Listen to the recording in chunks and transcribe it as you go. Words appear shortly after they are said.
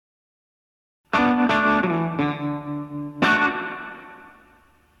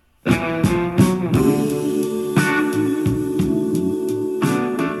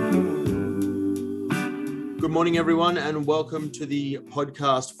morning, everyone, and welcome to the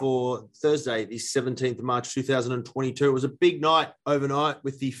podcast for Thursday, the 17th of March, 2022. It was a big night overnight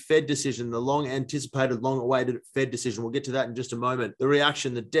with the Fed decision, the long-anticipated, long-awaited Fed decision. We'll get to that in just a moment. The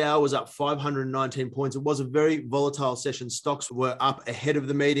reaction, the Dow was up 519 points. It was a very volatile session. Stocks were up ahead of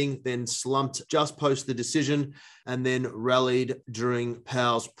the meeting, then slumped just post the decision, and then rallied during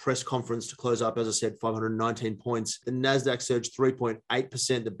Powell's press conference to close up, as I said, 519 points. The NASDAQ surged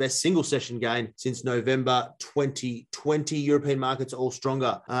 3.8%, the best single session gain since November 2020. European markets are all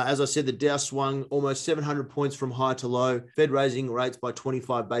stronger. As I said, the Dow swung almost 700 points from high to low. Fed raising rates by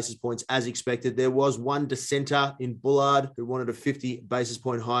 25 basis points as expected. There was one dissenter in Bullard who wanted a 50 basis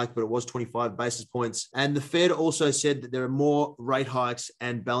point hike, but it was 25 basis points. And the Fed also said that there are more rate hikes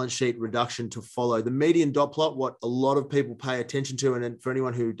and balance sheet reduction to follow. The median dot plot, what a lot of people pay attention to, and for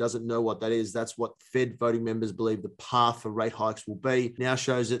anyone who doesn't know what that is, that's what Fed voting members believe the path for rate hikes will be, now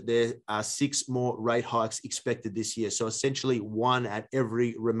shows that there are 6 more rate hikes expected this year. So essentially one at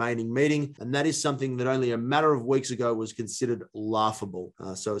every remaining meeting. And that is something that only a matter of weeks ago was considered laughable.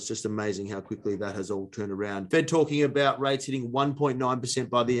 So it's just amazing how quickly that has all turned around. Fed talking about rates hitting 1.9%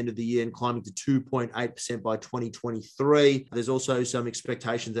 by the end of the year and climbing to 2.8% by 2023. There's also some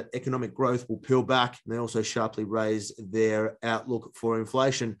expectations that economic growth will peel back. And they also sharply raised their outlook for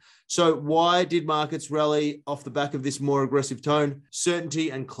inflation. So why did markets rally off the back of this more aggressive tone? Certainty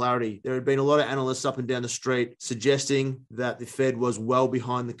and clarity. There had been a lot of analysts up and down the street suggesting that the Fed was well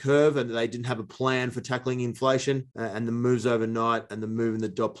behind the curve and that they didn't have a plan for tackling inflation, and the moves overnight and the move in the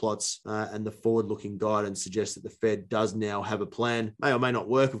dot plots and the forward-looking guidance suggests that the Fed does now have a plan. May or may not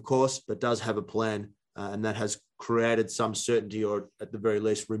work, of course, but does have a plan, and that has created some certainty, or at the very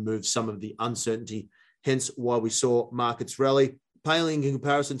least removed some of the uncertainty, hence why we saw markets rally. Paling in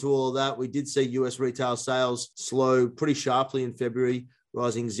comparison to all of that, we did see US retail sales slow pretty sharply in February,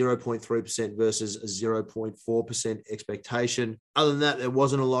 rising 0.3% versus 0.4% expectation. Other than that, there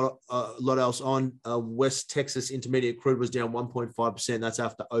wasn't a lot else on. West Texas Intermediate crude was down 1.5%. That's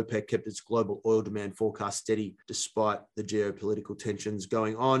after OPEC kept its global oil demand forecast steady despite the geopolitical tensions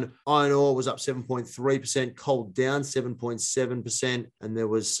going on. Iron ore was up 7.3%, coal down 7.7%, and there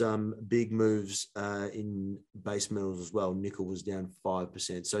was some big moves in base metals as well. Nickel was down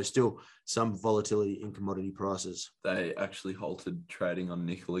 5%. So still some volatility in commodity prices. They actually halted trading on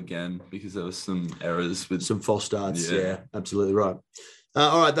nickel again because there was some errors with some false starts. Yeah, absolutely right.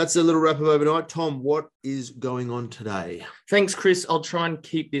 All right, that's a little wrap up overnight. Tom, what is going on today? Thanks, Chris. I'll try and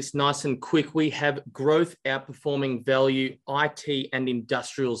keep this nice and quick. We have growth outperforming value. IT and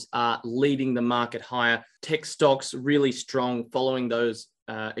industrials are leading the market higher. Tech stocks really strong following those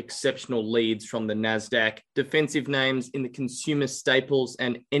exceptional leads from the NASDAQ. Defensive names in the consumer staples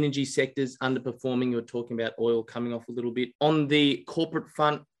and energy sectors underperforming. You were talking about oil coming off a little bit. On the corporate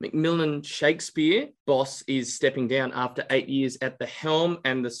front, McMillan Shakespeare, boss, is stepping down after 8 years at the helm,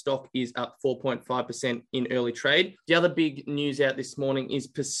 and the stock is up 4.5% in early trade. The other big news out this morning is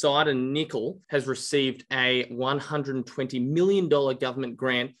Poseidon Nickel has received a $120 million government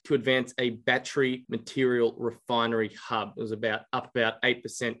grant to advance a battery material refinery hub. It was up about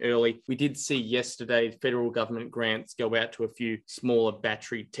 8% early. We did see yesterday federal government grants go out to a few smaller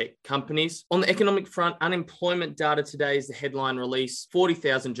battery tech companies. On the economic front, unemployment data today is the headline release.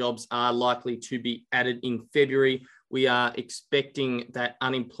 40,000 jobs are likely to be added in February. We are expecting that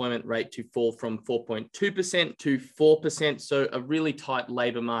unemployment rate to fall from 4.2% to 4%. So a really tight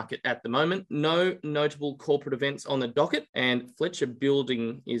labour market at the moment. No notable corporate events on the docket. And Fletcher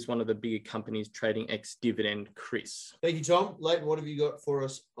Building is one of the bigger companies trading ex-dividend. Chris. Thank you, Tom. Leighton, what have you got for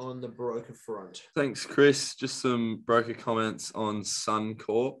us on the broker front? Thanks, Chris. Just some broker comments on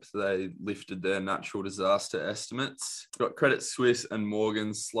Suncorp. They lifted their natural disaster estimates. We've got Credit Suisse and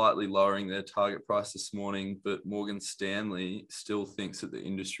Morgan slightly lowering their target price this morning, but Morgan Stanley still thinks that the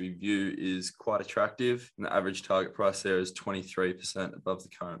industry view is quite attractive, and the average target price there is 23% above the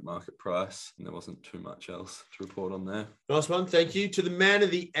current market price, and there wasn't too much else to report on there. Nice one. Thank you. To the man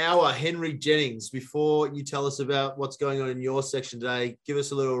of the hour, Henry Jennings. Before you tell us about what's going on in your section today, give us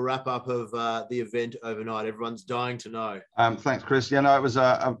a little wrap up of the event overnight. Everyone's dying to know. Thanks, Chris. Yeah, no, it was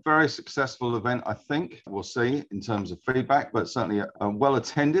a very successful event, I think. We'll see in terms of feedback, but certainly well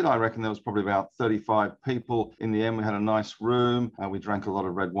attended. I reckon there was probably about 35 people in the end. We had a nice room. We drank a lot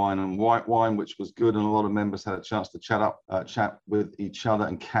of red wine and white wine, which was good. And a lot of members had a chance to chat with each other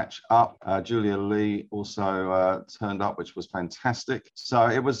and catch up. Julia Lee also turned up, which was fantastic. So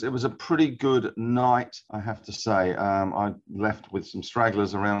it was a pretty good night, I have to say. I left with some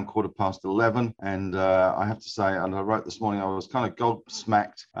stragglers around 11:15. And I have to say, and I wrote this morning, I was kind of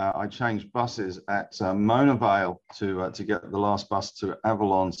gobsmacked. I changed buses at Mona Vale to get the last bus to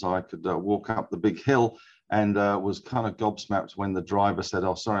Avalon so I could walk up the big hill and was kind of gobsmacked when the driver said,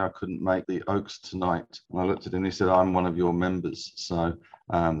 "Oh, sorry, I couldn't make the Oaks tonight." And I looked at him and he said, "I'm one of your members." So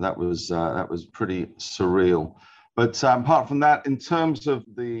that was pretty surreal. But apart from that, in terms of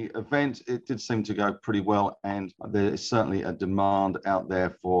the event, it did seem to go pretty well. And there is certainly a demand out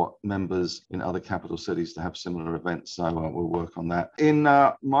there for members in other capital cities to have similar events. So we'll work on that. In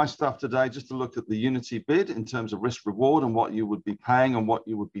my stuff today, just to look at the Unity bid in terms of risk reward and what you would be paying and what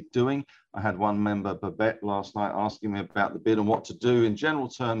you would be doing. I had one member, Babette, last night asking me about the bid and what to do in general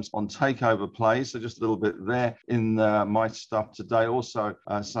terms on takeover plays. So just a little bit there in my stuff today. Also,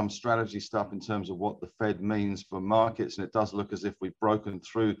 some strategy stuff in terms of what the Fed means for markets. And it does look as if we've broken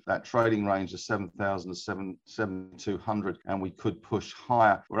through that trading range of 7,000 to 7,200, and we could push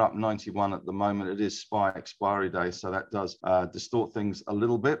higher. We're up 91 at the moment. It is SPY expiry day, so that does distort things a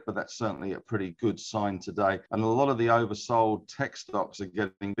little bit, but that's certainly a pretty good sign today. And a lot of the oversold tech stocks are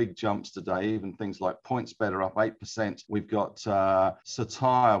getting big jumps today, even things like PointsBet up 8%. We've got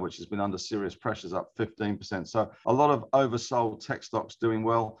Cettire, which has been under serious pressures, up 15%. So a lot of oversold tech stocks doing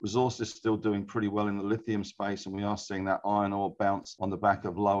well. Resources still doing pretty well in the lithium space, and we are seeing that iron ore bounce on the back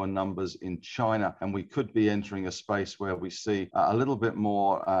of lower numbers in China. And we could be entering a space where we see a little bit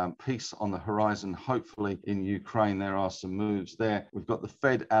more peace on the horizon. Hopefully in Ukraine, there are some moves there. We've got the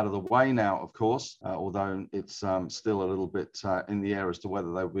Fed out of the way now, of course, although it's still a little bit in the air as to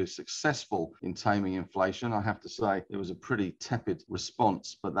whether they will be successful in taming inflation. I have to say it was a pretty tepid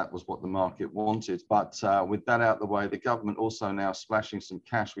response, but that was what the market wanted. But with that out of the way, the government also now splashing some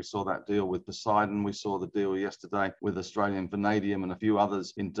cash. We saw that deal with Poseidon. We saw the deal yesterday with Australian Vanadium and a few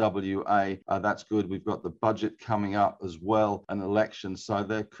others in WA. That's good. We've got the budget coming up as well, an election. So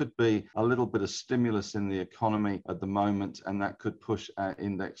there could be a little bit of stimulus in the economy at the moment, and that could push our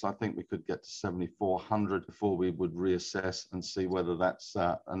index. I think we could get to 7,400 before we would reassess and see whether that's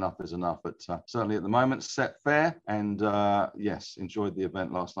enough is enough. But certainly at the moment, set fair. And yes, enjoyed the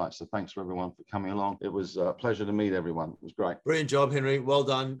event last night. So thanks for everyone for coming along. It was a pleasure to meet everyone. It was great. Brilliant job, Henry. Well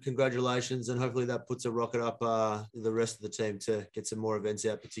done. Congratulations. And hopefully that puts a rocket up the rest of the team to get some more events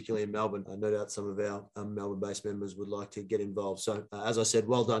out, particularly in Melbourne. No doubt some of our Melbourne-based members would like to get involved. So as I said,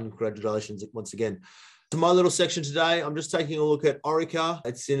 well done. Congratulations once again. To my little section today, I'm just taking a look at Orica.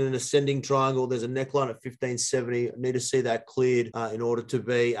 It's in an ascending triangle. There's a neckline at 1570. I need to see that cleared in order to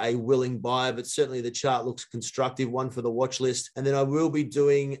be a willing buyer, but certainly the chart looks constructive, one for the watch list. And then I will be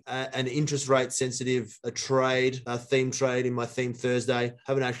doing an interest rate sensitive trade, a theme trade in my Theme Thursday.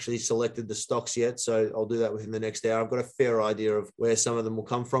 Haven't actually selected the stocks yet, so I'll do that within the next hour. I've got a fair idea of where some of them will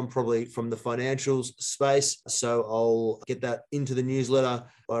come from, probably from the financials space. So I'll get that into the newsletter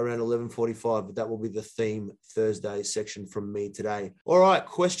by around 11:45, but that will be the Theme Thursday section from me today. All right,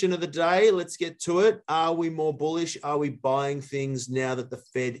 question of the day. Let's get to it. Are we more bullish? Are we buying things now that the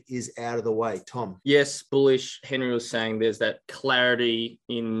Fed is out of the way? Tom? Yes, bullish. Henry was saying there's that clarity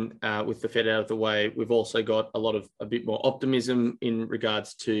in with the Fed out of the way. We've also got a bit more optimism in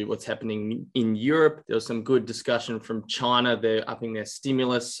regards to what's happening in Europe. There was some good discussion from China. They're upping their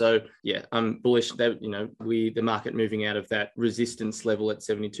stimulus. So yeah, I'm bullish that, the market moving out of that resistance level at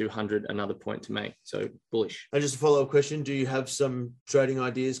 7,200, another point to make. So bullish. And just a follow-up question. Do you have some trading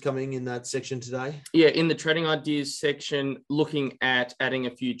ideas coming in that section today? Yeah, in the trading ideas section, looking at adding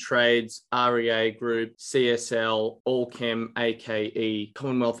a few trades, REA Group, CSL, Allchem, AKE,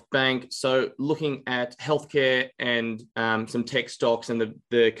 Commonwealth Bank. So looking at healthcare and some tech stocks and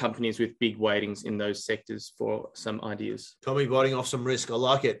the companies with big weightings in those sectors for some ideas. Tommy biting off some risk. I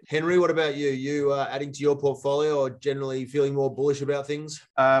like it. Henry, what about you? You adding to your portfolio or generally feeling more bullish about things?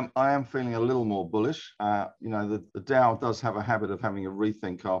 I am feeling a little more bullish. The Dow does have a habit of having a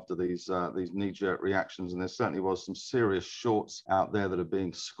rethink after these knee-jerk reactions, and there certainly was some serious shorts out there that are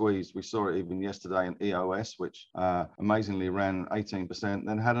being squeezed. We saw it even yesterday in EOS, which amazingly ran 18%,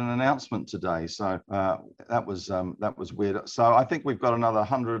 then had an announcement today. So that was weird. So I think we've got another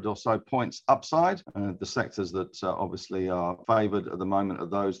 100 or so points upside. The sectors that obviously are favoured at the moment are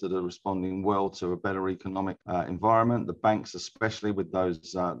those that are responding well to a better economic environment. The banks, especially with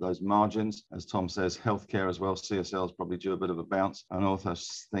those margins, as Tom says, healthcare as well. CSL is probably due a bit of a bounce. And I also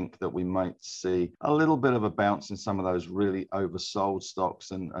think that we might see a little bit of a bounce in some of those really oversold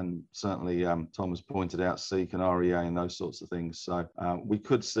stocks. And certainly Tom has pointed out SEEK and REA and those sorts of things. So we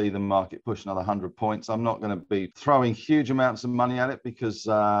could see the market push another 100 points. I'm not going to be throwing huge amounts of money at it because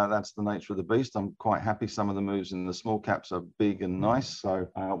that's the nature of the beast. I'm quite happy some of the moves in the small caps are big and nice. So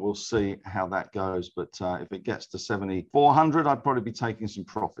we'll see how that goes. But if it gets to 7,400, I'd probably be taking some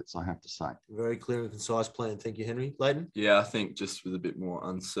profits, I have to say. Very clear and concise plan. Thank you, Henry. Leighton? Yeah, I think just with a bit more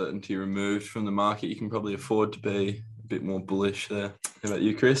uncertainty removed from the market, you can probably afford to be a bit more bullish there. How about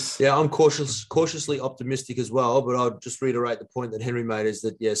you, Chris? Yeah, I'm cautiously optimistic as well, but I'll just reiterate the point that Henry made is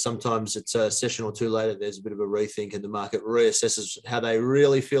that, yeah, sometimes it's a session or two later, there's a bit of a rethink and the market reassesses how they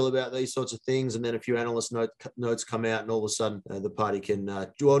really feel about these sorts of things. And then a few analyst notes come out and all of a sudden the party can,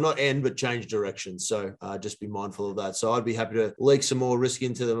 not end, but change direction. So just be mindful of that. So I'd be happy to leak some more risk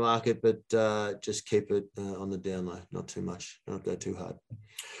into the market, but just keep it on the down low, not too much, not go too hard.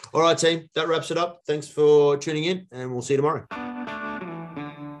 All right, team, that wraps it up. Thanks for tuning in and we'll see you tomorrow.